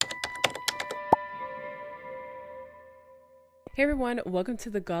Hey everyone, welcome to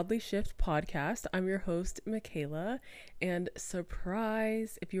the Godly Shift podcast. I'm your host, Michaela, and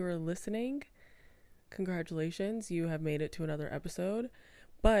surprise, if you are listening, congratulations, you have made it to another episode.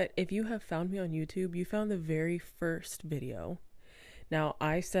 But if you have found me on YouTube, you found the very first video. Now,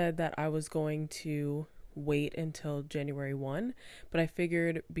 I said that I was going to wait until January 1, but I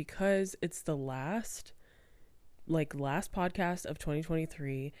figured because it's the last podcast of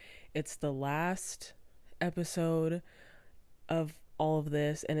 2023, it's the last episode of all of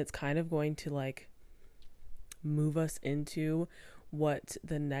this, and it's kind of going to move us into what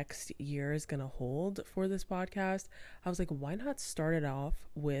the next year is going to hold for this podcast. I was like, why not start it off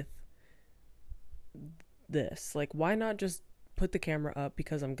with this? Like, why not just put the camera up?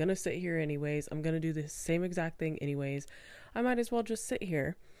 Because I'm going to sit here anyways. I'm going to do the same exact thing anyways. I might as well just sit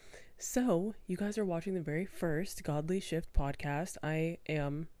here. So, you guys are watching the very first Godly Shift podcast. I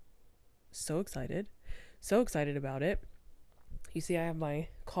am so excited. So excited about it. You see, I have my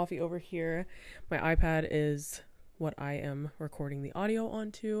coffee over here. My iPad is what I am recording the audio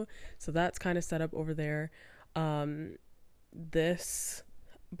onto. So that's kind of set up over there. This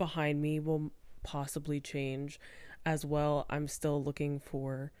behind me will possibly change as well. I'm still looking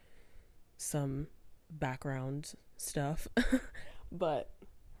for some background stuff. But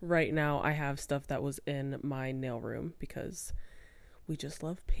right now I have stuff that was in my nail room because we just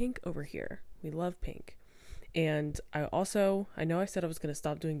love pink over here. We love pink. And I know I said I was going to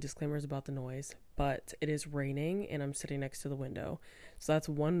stop doing disclaimers about the noise, but it is raining and I'm sitting next to the window. So that's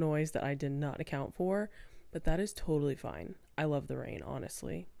one noise that I did not account for, but that is totally fine. I love the rain,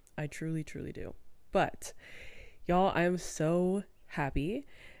 honestly. I truly, truly do. But y'all, I am so happy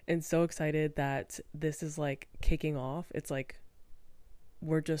and so excited that this is kicking off. It's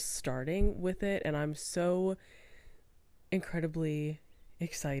we're just starting with it, and I'm so incredibly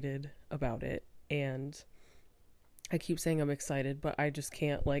excited about it. And I keep saying I'm excited, but I just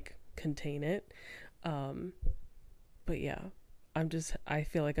can't contain it. But yeah, I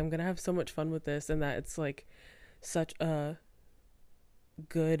feel like I'm going to have so much fun with this, and that it's such a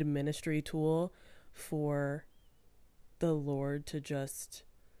good ministry tool for the Lord to just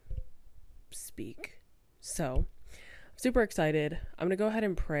speak. So I'm super excited. I'm going to go ahead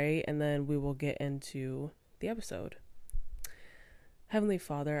and pray, and then we will get into the episode. Heavenly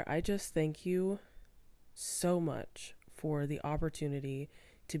Father, I just thank you so much for the opportunity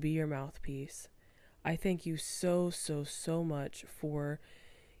to be your mouthpiece. I thank you so much for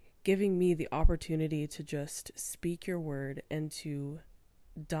giving me the opportunity to just speak your word and to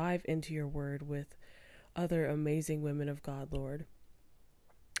dive into your word with other amazing women of God, Lord.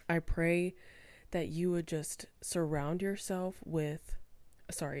 I pray that you would just surround yourself with,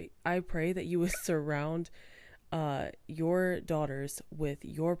 I pray that you would surround your daughters with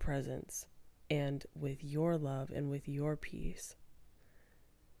your presence and with your love and with your peace.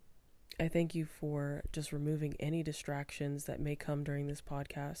 I thank you for just removing any distractions that may come during this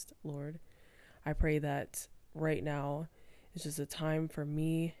podcast, Lord. I pray that right now is just a time for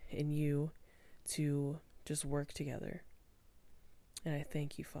me and you to just work together. And I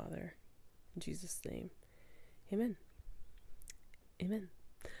thank you, Father. In Jesus' name, amen. Amen.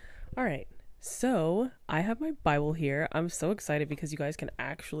 All right. So I have my Bible here. I'm so excited because you guys can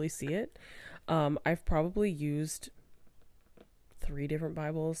actually see it. I've probably used 3 different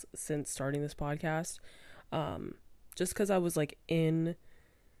Bibles since starting this podcast. Just because I was in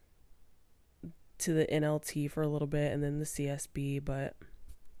to the NLT for a little bit and then the CSB. But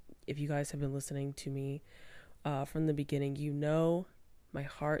if you guys have been listening to me from the beginning, you know my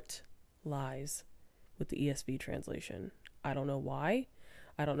heart lies with the ESV translation. I don't know why.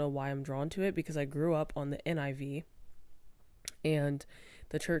 I don't know why I'm drawn to it, because I grew up on the NIV, and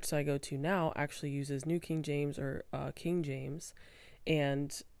the church that I go to now actually uses New King James or King James,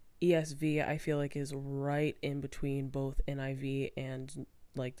 and ESV I feel like is right in between both NIV and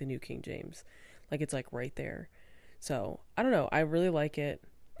the New King James. It's right there. So I don't know. I really like it,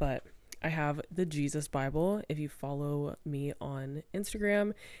 but I have the Jesus Bible. If you follow me on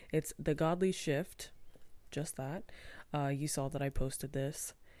Instagram, it's the Godly Shift. Just that. You saw that I posted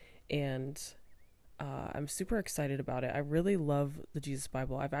this, and I'm super excited about it. I really love the Jesus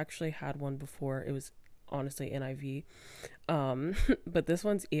Bible. I've actually had one before. It was honestly NIV, but this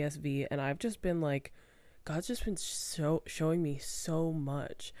one's ESV, and I've just been God's just been showing me so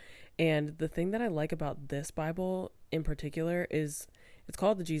much. And the thing that I like about this Bible in particular is it's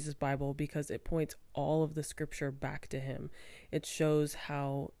called the Jesus Bible because it points all of the scripture back to him. It shows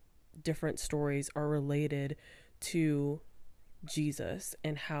how different stories are related to Jesus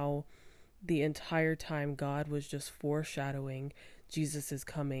and how the entire time God was just foreshadowing Jesus's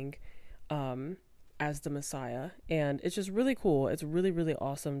coming. as the Messiah. And it's just really cool. It's really, really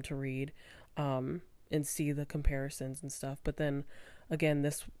awesome to read and see the comparisons and stuff. But then again,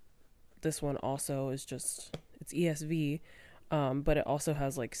 this one also is just, it's ESV, but it also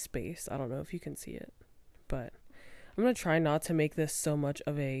has like space. I don't know if you can see it, but I'm going to try not to make this so much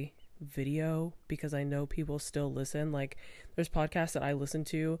of a video because I know people still listen. Like there's podcasts that I listen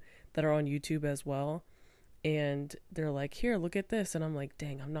to that are on YouTube as well. And they're like, here, look at this. And I'm like,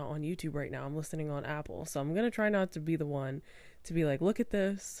 dang, I'm not on YouTube right now. I'm listening on Apple. So I'm going to try not to be the one to be like, look at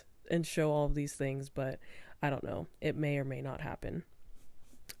this and show all of these things. But I don't know. It may or may not happen.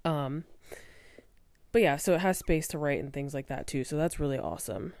 But yeah, so it has space to write and things like that too. So that's really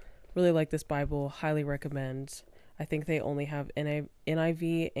awesome. Really like this Bible. Highly recommend. I think they only have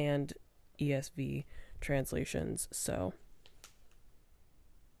NIV and ESV translations. So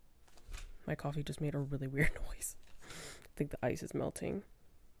my coffee just made a really weird noise. I think the ice is melting.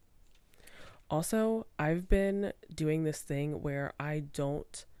 Also, I've been doing this thing where I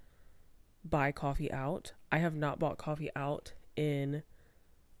don't buy coffee out. I have not bought coffee out in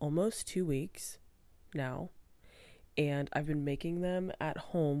almost 2 weeks now. And I've been making them at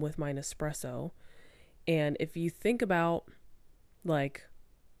home with my Nespresso. And if you think about like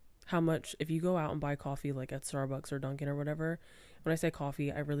how much, if you go out and buy coffee like at Starbucks or Dunkin' or whatever, when I say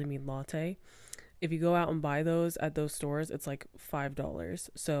coffee, I really mean latte. If you go out and buy those at those stores, it's like $5.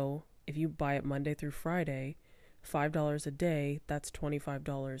 So if you buy it Monday through Friday, $5 a day, that's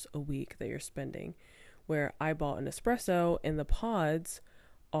 $25 a week that you're spending. Where I bought an espresso and the pods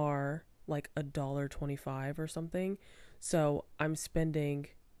are like $1.25 or something. So I'm spending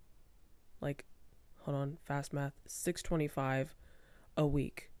like, hold on, fast math, $6.25 a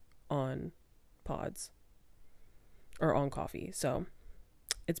week on pods or on coffee. So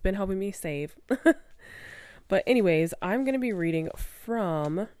it's been helping me save. But anyways, I'm going to be reading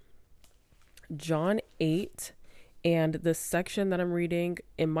from John 8, and the section that I'm reading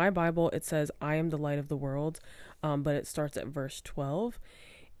in my Bible, it says, I am the light of the world. But it starts at verse 12.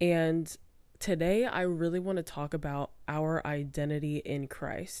 And today I really want to talk about our identity in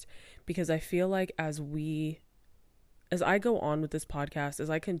Christ, because I feel like as I go on with this podcast, as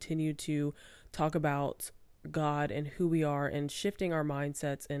I continue to talk about God and who we are and shifting our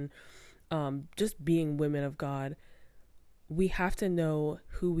mindsets and just being women of God, we have to know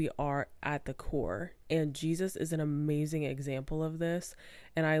who we are at the core. And Jesus is an amazing example of this.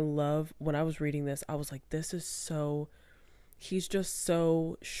 And I love, when I was reading this, I was like, he's just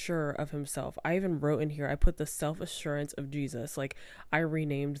so sure of himself. I even wrote in here, I put the self-assurance of Jesus. Like I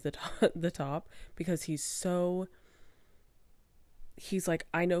renamed the top because he's like,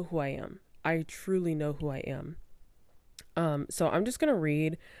 I know who I am. I truly know who I am. So I'm just going to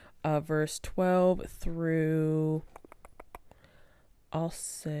read verse 12 through, I'll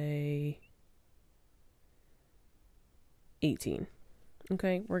say 18.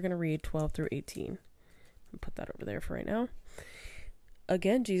 Okay, we're going to read 12 through 18. I'll put that over there for right now.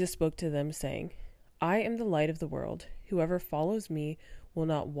 Again, Jesus spoke to them saying, I am the light of the world. Whoever follows me will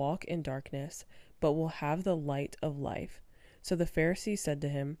not walk in darkness, but will have the light of life. So the Pharisees said to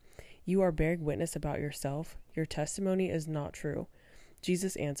him, you are bearing witness about yourself. Your testimony is not true.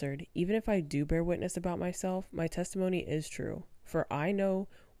 Jesus answered, even if I do bear witness about myself, my testimony is true. For I know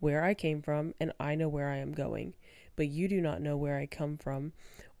where I came from, and I know where I am going. But you do not know where I come from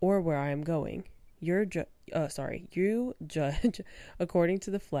or where I am going. You judge according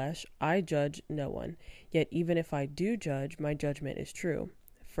to the flesh. I judge no one. Yet even if I do judge, my judgment is true.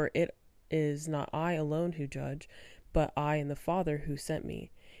 For it is not I alone who judge, but I and the Father who sent me.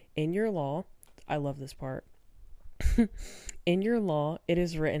 In your law, I love this part. In your law, it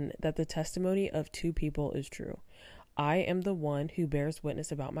is written that the testimony of two people is true. I am the one who bears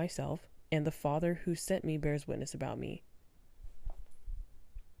witness about myself, and the Father who sent me bears witness about me.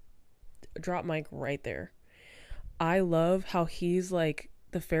 Drop mic right there. I love how he's like,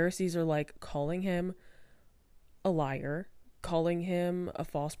 the Pharisees are like calling him a liar, calling him a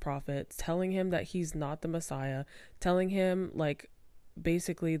false prophet, telling him that he's not the Messiah, telling him like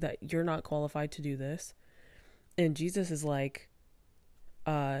basically that you're not qualified to do this. And Jesus is like,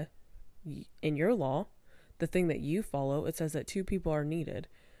 in your law, the thing that you follow, it says that two people are needed.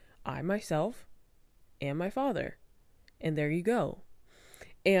 I myself and my Father. And there you go.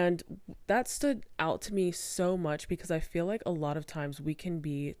 And that stood out to me so much because I feel like a lot of times we can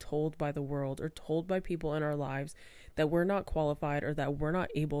be told by the world or told by people in our lives that we're not qualified or that we're not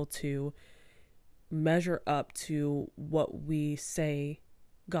able to measure up to what we say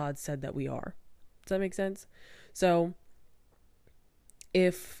God said that we are. Does that make sense? So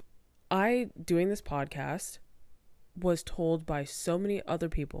if I, doing this podcast, was told by so many other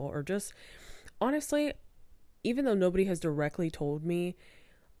people or just honestly, even though nobody has directly told me,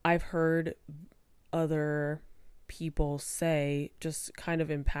 I've heard other people say, just kind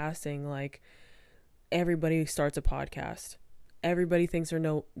of in passing, like, everybody starts a podcast. Everybody thinks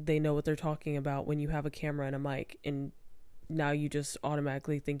they know what they're talking about when you have a camera and a mic, and now you just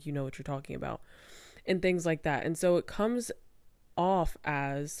automatically think you know what you're talking about, and things like that. And so it comes off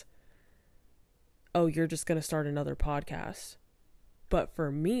as, oh, you're just going to start another podcast. But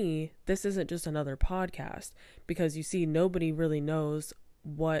for me, this isn't just another podcast, because you see, nobody really knows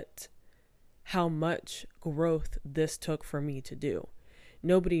how much growth this took for me to do.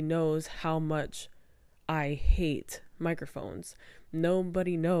 Nobody knows how much I hate microphones.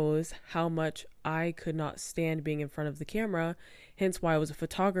 Nobody knows how much I could not stand being in front of the camera, hence why I was a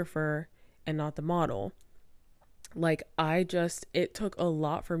photographer and not the model. Like, it took a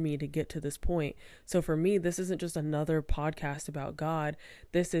lot for me to get to this point. So for me, this isn't just another podcast about God.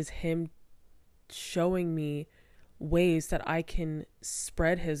 This is him showing me ways that I can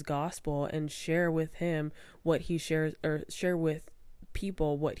spread his gospel and share with him what he shares, or share with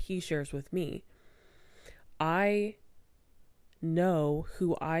people what he shares with me. I know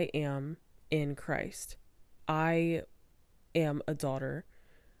who I am in Christ. I am a daughter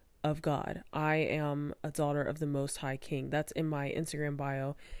of God. I am a daughter of the Most High King. That's in my Instagram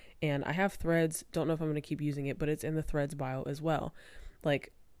bio. And I have Threads. Don't know if I'm going to keep using it, but it's in the Threads bio as well.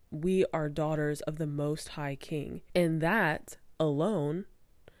 Like, we are daughters of the Most High King. And that alone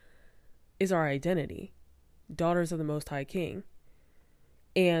is our identity. Daughters of the Most High King.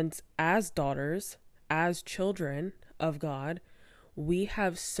 And as daughters, as children of God, we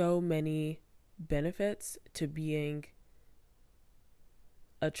have so many benefits to being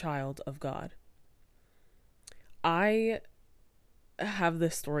a child of God. I have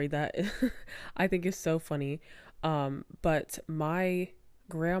this story that I think is so funny. But my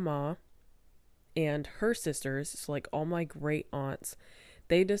grandma and her sisters, so like all my great aunts,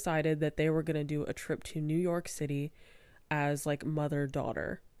 they decided that they were going to do a trip to New York City as like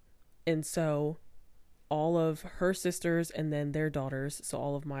mother-daughter. And so all of her sisters and then their daughters, so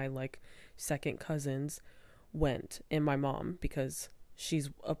all of my like second cousins went, and my mom, because she's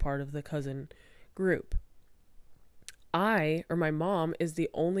a part of the cousin group. My mom is the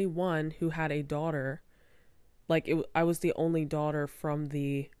only one who had a daughter. I was the only daughter from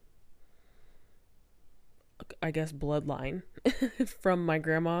the, I guess, bloodline from my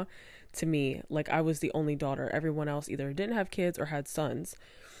grandma to me. Like, I was the only daughter. Everyone else either didn't have kids or had sons.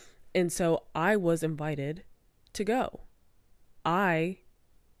 And so I was invited to go. I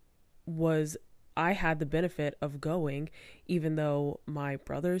had the benefit of going, even though my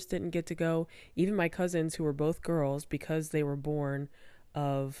brothers didn't get to go. Even my cousins, who were both girls, because they were born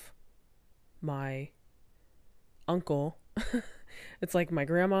of my uncle. It's like my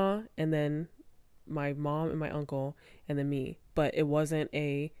grandma, and then my mom and my uncle, and then me. But it wasn't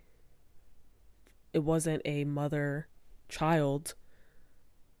a mother-child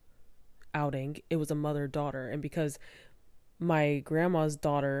outing. It was a mother-daughter. And because my grandma's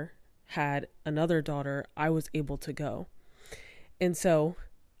daughter had another daughter, I was able to go. And so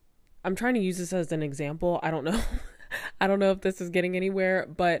I'm trying to use this as an example. I don't know. I don't know if this is getting anywhere,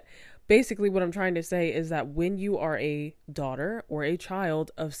 but basically what I'm trying to say is that when you are a daughter or a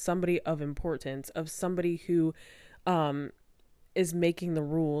child of somebody of importance, of somebody who is making the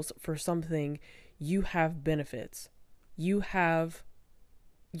rules for something, you have benefits. You're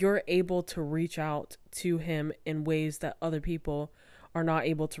able to reach out to him in ways that other people are not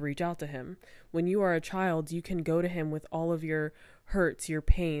able to reach out to him. When you are a child, you can go to him with all of your hurts, your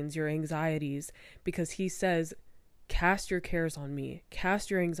pains, your anxieties, because he says, cast your cares on me,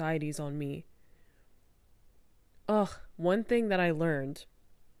 cast your anxieties on me. One thing that I learned,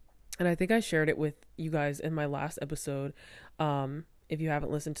 and I think I shared it with you guys in my last episode. If you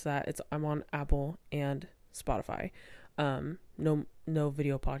haven't listened to that, I'm on Apple and Spotify. No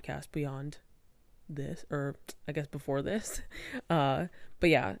video podcast beyond this, or I guess before this. But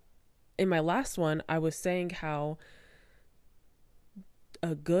yeah, in my last one, I was saying how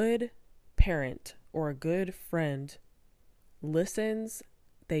a good parent or a good friend listens,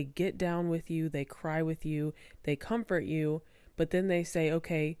 they get down with you, they cry with you, they comfort you, but then they say,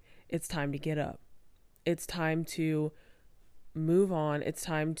 okay, it's time to get up. It's time to move on. It's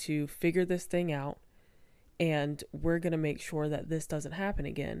time to figure this thing out. And we're going to make sure that this doesn't happen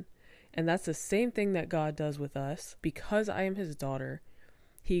again. And that's the same thing that God does with us. Because I am his daughter,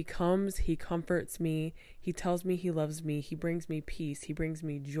 he comes, he comforts me, he tells me he loves me, he brings me peace, he brings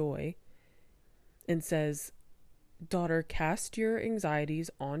me joy, and says, daughter, cast your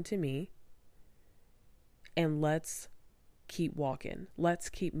anxieties onto me, and let's keep walking. Let's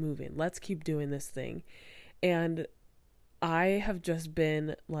keep moving. Let's keep doing this thing. And I have just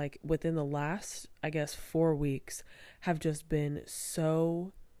been like, within the last, I guess, 4 weeks, have just been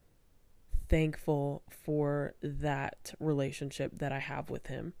so thankful for that relationship that I have with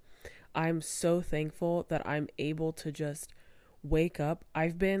him. I'm so thankful that I'm able to just wake up.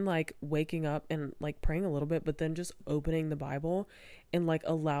 I've been like waking up and like praying a little bit, but then just opening the Bible and like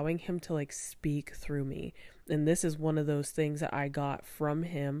allowing him to like speak through me. And this is one of those things that I got from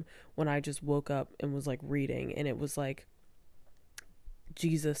him when I just woke up and was like reading, and it was like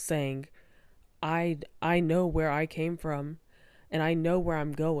Jesus saying, I know where I came from, and I know where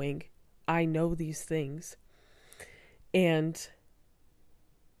I'm going. I know these things. And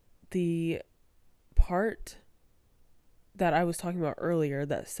the part that I was talking about earlier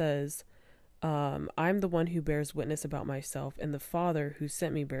that says, I'm the one who bears witness about myself, and the Father who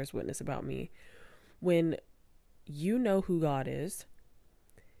sent me bears witness about me. When you know who God is,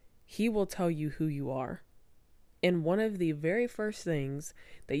 he will tell you who you are. And one of the very first things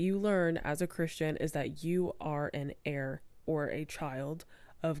that you learn as a Christian is that you are an heir or a child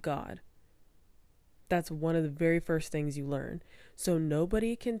of God. That's one of the very first things you learn. So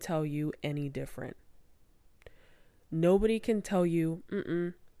nobody can tell you any different. Nobody can tell you,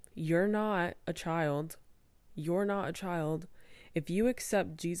 you're not a child. You're not a child. If you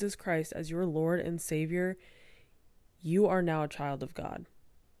accept Jesus Christ as your Lord and Savior, you are now a child of God.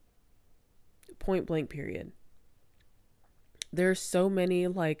 Point blank, period. There's so many,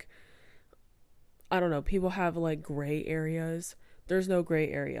 like, I don't know, people have like gray areas. There's no gray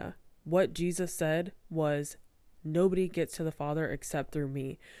area. What Jesus said was, nobody gets to the Father except through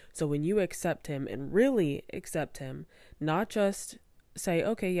me. So when you accept him and really accept him, not just say,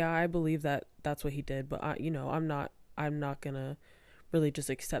 okay, yeah, I believe that that's what he did, but I'm not gonna really just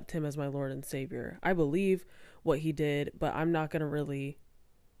accept him as my Lord and Savior. I believe what he did, but I'm not gonna really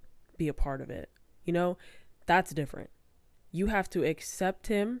be a part of it. That's different. You have to accept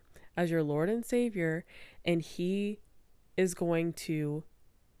him as your Lord and Savior, and he is going to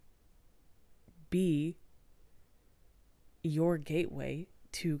be your gateway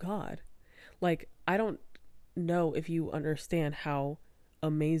to God. Like, I don't know if you understand how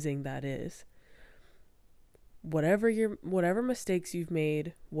amazing that is. Whatever mistakes you've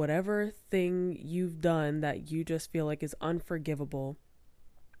made, whatever thing you've done that you just feel like is unforgivable,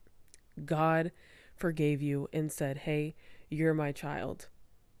 God forgave you and said, hey, you're my child.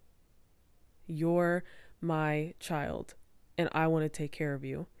 You're my child, and I want to take care of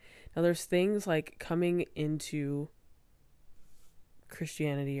you. Now, there's things like coming into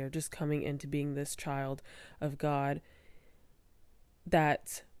Christianity or just coming into being this child of God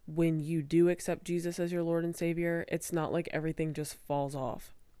that when you do accept Jesus as your Lord and Savior, it's not like everything just falls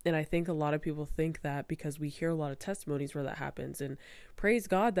off. And I think a lot of people think that because we hear a lot of testimonies where that happens, and praise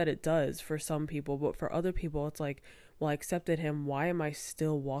God that it does for some people, but for other people it's like, well, I accepted him. Why am I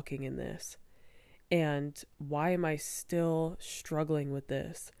still walking in this? And why am I still struggling with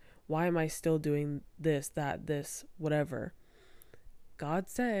this? Why am I still doing this, that, this, whatever? God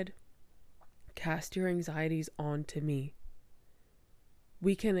said, cast your anxieties onto me.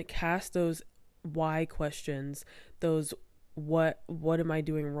 We can cast those why questions, those what am I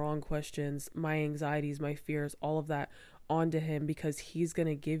doing wrong questions, my anxieties, my fears, all of that onto him, because he's going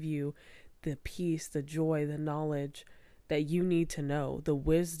to give you the peace, the joy, the knowledge that you need to know, the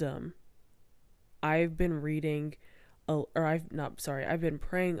wisdom. I've been reading, I've been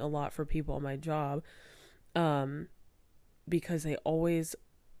praying a lot for people on my job, because they always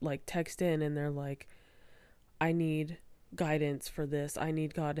like text in and they're like, I need guidance for this. I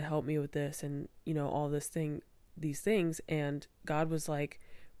need God to help me with this. And all these things. And God was like,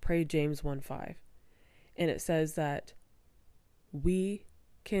 pray James 1:5. And it says that we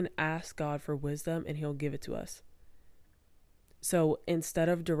can ask God for wisdom and he'll give it to us. So instead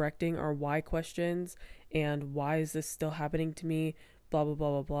of directing our why questions and why is this still happening to me, blah, blah,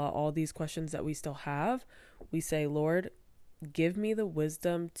 blah, blah, blah, all these questions that we still have, we say, Lord, give me the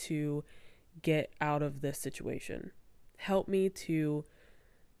wisdom to get out of this situation. Help me to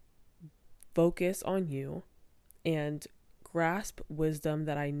focus on you and grasp wisdom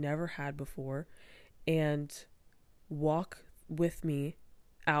that I never had before and walk with me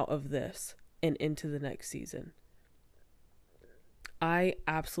out of this and into the next season. I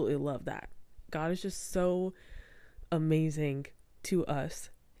absolutely love that. God is just so amazing to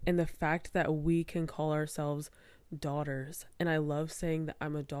us. And the fact that we can call ourselves daughters. And I love saying that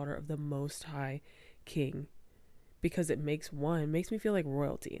I'm a daughter of the Most High King, because it makes me feel like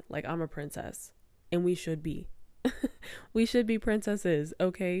royalty. Like I'm a princess, and we should be. We should be princesses,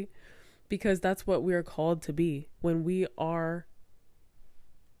 okay? because that's what we are called to be. When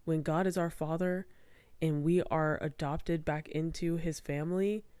God is our Father and we are adopted back into his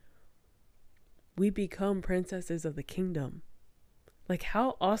family, we become princesses of the kingdom. Like,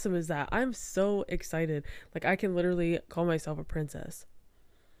 how awesome is that? I'm so excited. Like, I can literally call myself a princess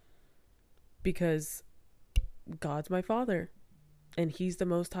because God's my Father and he's the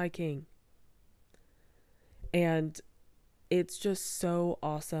Most High King. And it's just so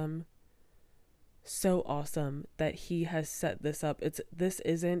awesome that he has set this up. This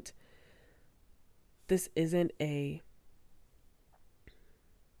isn't a,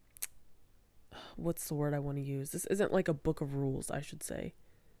 what's the word I want to use? This isn't like a book of rules, I should say.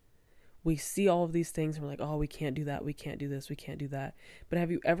 We see all of these things and we're like, oh, we can't do that, we can't do this, we can't do that. But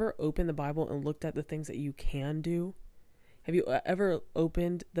have you ever opened the Bible and looked at the things that you can do? Have you ever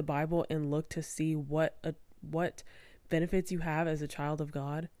opened the Bible and looked to see what benefits you have as a child of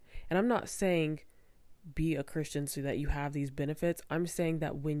God? And I'm not saying be a Christian so that you have these benefits. I'm saying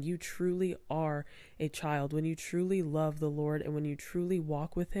that when you truly are a child, when you truly love the Lord, and when you truly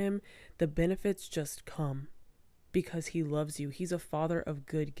walk with him, the benefits just come because he loves you. He's a father of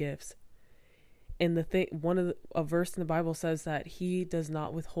good gifts. And a verse in the Bible says that he does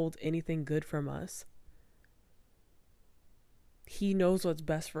not withhold anything good from us. He knows what's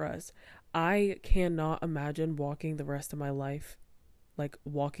best for us. I cannot imagine walking the rest of my life, like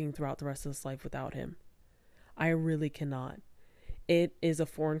walking throughout the rest of this life without him. I really cannot. It is a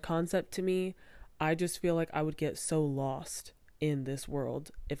foreign concept to me. I just feel like I would get so lost in this world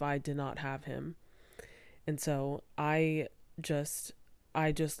if I did not have him. And so I just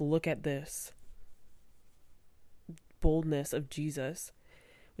look at this boldness of Jesus,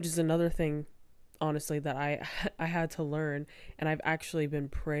 which is another thing, honestly, that I had to learn, and I've actually been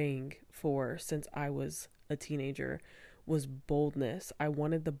praying for since I was a teenager, was boldness. I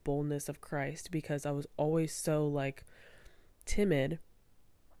wanted the boldness of Christ because I was always so like timid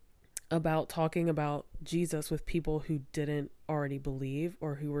about talking about Jesus with people who didn't already believe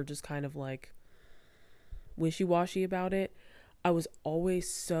or who were just kind of like wishy-washy about it. I was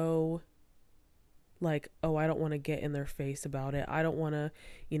always so like, oh, I don't want to get in their face about it. I don't want to,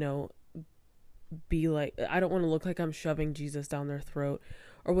 be like, I don't want to look like I'm shoving Jesus down their throat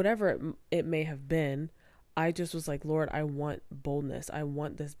or whatever it may have been. I just was like, Lord, I want boldness. I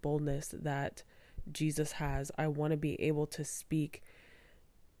want this boldness that Jesus has. I want to be able to speak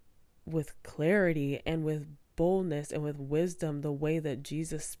with clarity and with boldness and with wisdom the way that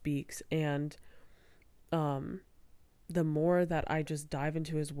Jesus speaks. And the more that I just dive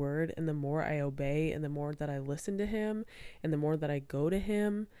into his word and the more I obey and the more that I listen to him and the more that I go to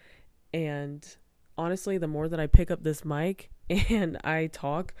him, and honestly, the more that I pick up this mic and I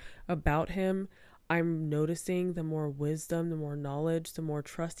talk about him, I'm noticing the more wisdom, the more knowledge, the more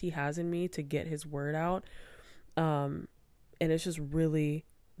trust he has in me to get his word out. And it's just really,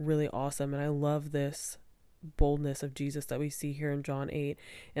 really awesome. And I love this boldness of Jesus that we see here in John 8.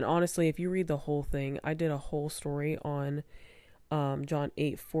 And honestly, if you read the whole thing, I did a whole story on John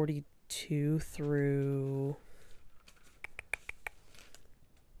 8:42 through,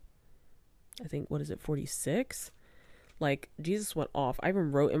 I think, 46? Like, Jesus went off. I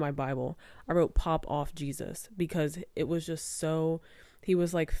even wrote in my Bible, I wrote pop off Jesus, because it was just so, he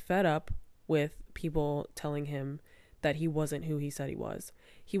was like fed up with people telling him that he wasn't who he said he was.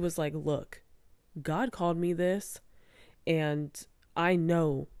 He was like, look, God called me this, and I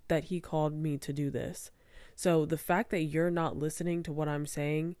know that he called me to do this. So the fact that you're not listening to what I'm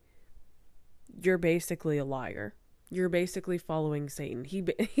saying, you're basically a liar. You're basically following Satan.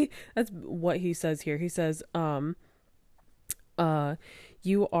 That's what he says here. He says,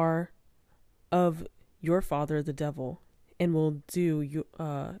 you are of your father, the devil, and will do you,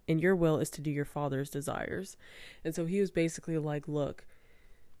 and your will is to do your father's desires. And so he was basically like, look,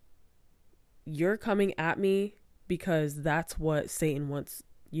 you're coming at me because that's what Satan wants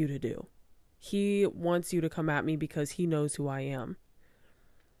you to do. He wants you to come at me because he knows who I am.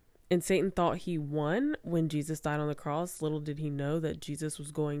 And Satan thought he won when Jesus died on the cross. Little did he know that Jesus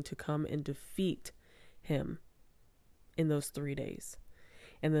was going to come and defeat him in those 3 days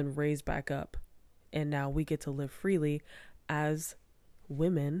and then raise back up. And now we get to live freely as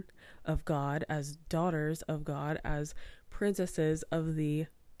women of God, as daughters of God, as princesses of the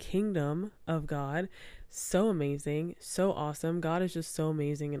kingdom of God. So amazing, so awesome. God is just so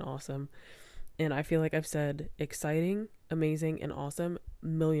amazing and awesome. And I feel like I've said exciting, amazing, and awesome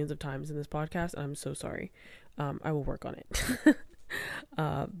millions of times in this podcast. I'm so sorry. I will work on it.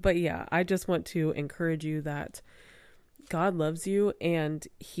 But yeah, I just want to encourage you that God loves you and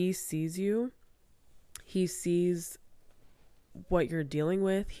he sees you. He sees what you're dealing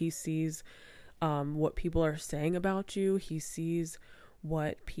with. He sees what people are saying about you. He sees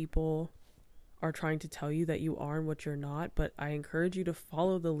what people are trying to tell you that you are and what you're not. But I encourage you to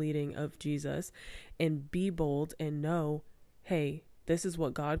follow the leading of Jesus and be bold and know, hey, this is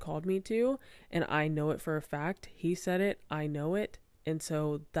what God called me to, and I know it for a fact. He said it, I know it, and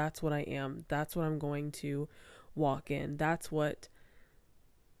so that's what I am. That's what I'm going to walk in. That's what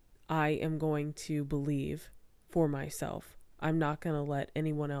I am going to believe for myself. I'm not going to let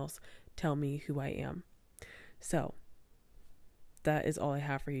anyone else tell me who I am. So that is all I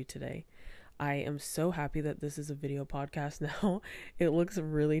have for you today. I am so happy that this is a video podcast now. It looks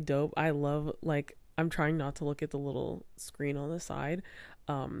really dope. I love, like, I'm trying not to look at the little screen on the side,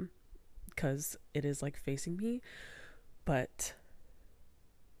 because it is like facing me, but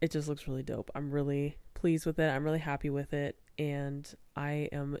it just looks really dope. I'm really pleased with it. I'm really happy with it. And I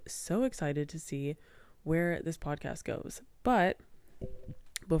am so excited to see where this podcast goes. But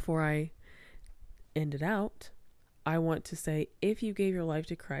before I end it out, I want to say, if you gave your life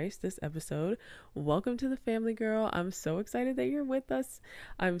to Christ this episode, welcome to the family, girl. I'm so excited that you're with us.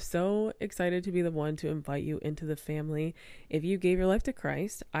 I'm so excited to be the one to invite you into the family. If you gave your life to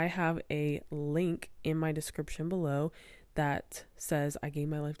Christ, I have a link in my description below that says I gave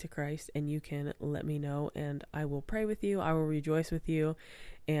my life to Christ, and you can let me know and I will pray with you. I will rejoice with you,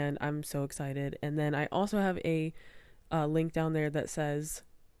 and I'm so excited. And then I also have a link down there that says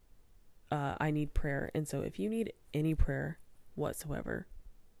I need prayer. And so if you need any prayer whatsoever,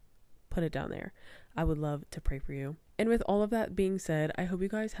 put it down there. I would love to pray for you. And with all of that being said, I hope you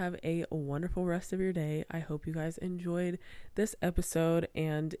guys have a wonderful rest of your day. I hope you guys enjoyed this episode.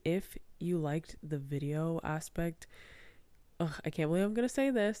 And if you liked the video aspect, I can't believe I'm going to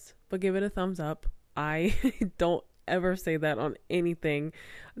say this, but give it a thumbs up. I don't ever say that on anything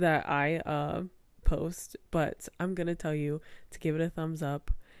that I post, but I'm going to tell you to give it a thumbs up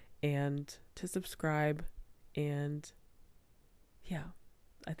and to subscribe. And yeah,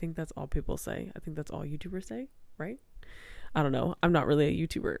 I think that's all people say. I think that's all YouTubers say, right? I don't know. I'm not really a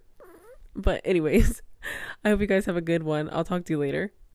YouTuber. But anyways, I hope you guys have a good one. I'll talk to you later.